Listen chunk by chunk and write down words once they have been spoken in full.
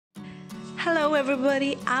Hello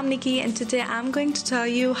everybody, I'm Nikki and today I'm going to tell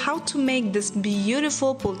you how to make this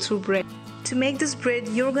beautiful pull-through braid. To make this braid,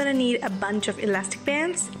 you're gonna need a bunch of elastic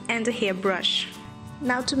bands and a hairbrush.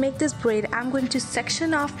 Now to make this braid, I'm going to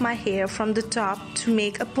section off my hair from the top to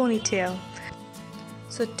make a ponytail.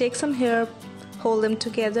 So take some hair, hold them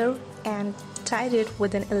together and tie it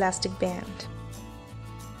with an elastic band.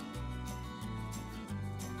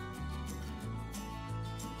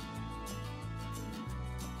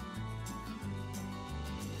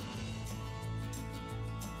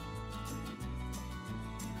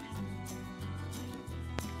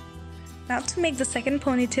 Now to make the second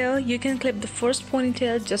ponytail, you can clip the first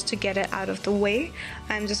ponytail just to get it out of the way.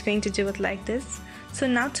 I'm just going to do it like this. So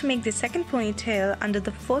now to make the second ponytail under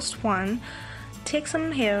the first one, take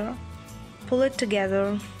some hair, pull it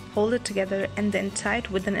together, hold it together and then tie it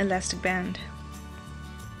with an elastic band.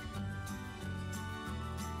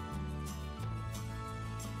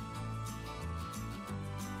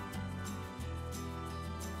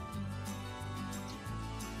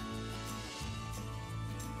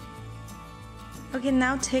 Okay,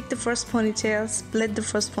 now take the first ponytail, split the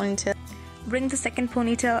first ponytail, bring the second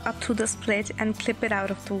ponytail up through the split and clip it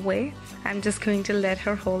out of the way. I'm just going to let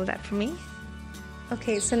her hold that for me.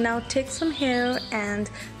 Okay, so now take some hair and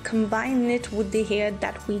combine it with the hair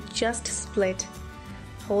that we just split.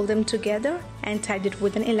 Hold them together and tie it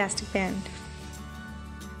with an elastic band.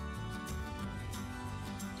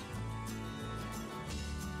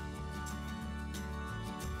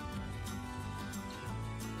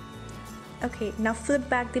 Okay, now flip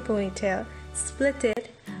back the ponytail, split it,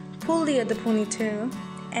 pull the other ponytail,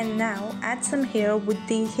 and now add some hair with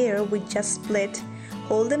the hair we just split,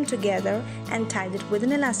 hold them together and tie it with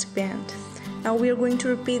an elastic band. Now we are going to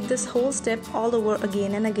repeat this whole step all over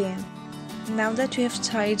again and again. Now that you have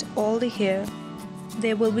tied all the hair,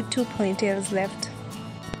 there will be two ponytails left.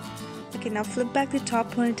 Okay, now flip back the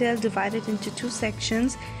top ponytail, divide it into two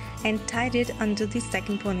sections and tie it under the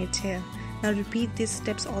second ponytail. Now repeat these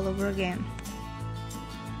steps all over again.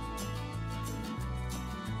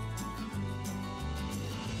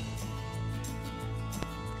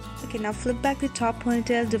 Okay, now flip back the top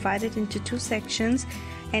ponytail, divide it into two sections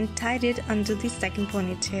and tie it under the second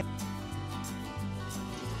ponytail.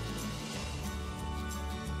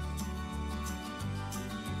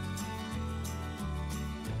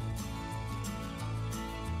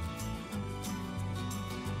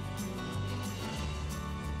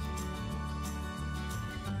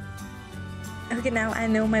 Okay, now I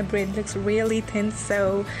know my braid looks really thin,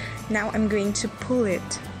 so now I'm going to pull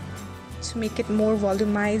it to make it more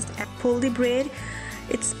volumized and pull the braid.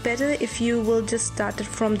 It's better if you will just start it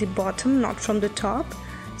from the bottom, not from the top.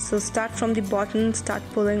 So start from the bottom, start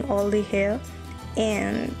pulling all the hair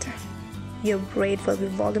and your braid will be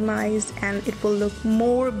volumized and it will look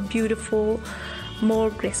more beautiful, more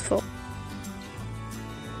graceful.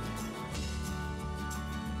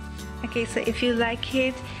 Okay, so if you like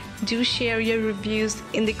it, do share your reviews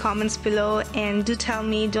in the comments below and do tell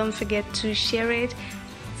me, don't forget to share it.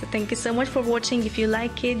 So thank you so much for watching. If you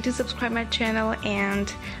like it, do subscribe my channel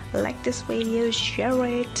and like this video, share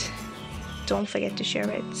it. Don't forget to share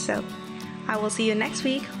it. So I will see you next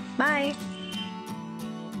week. Bye.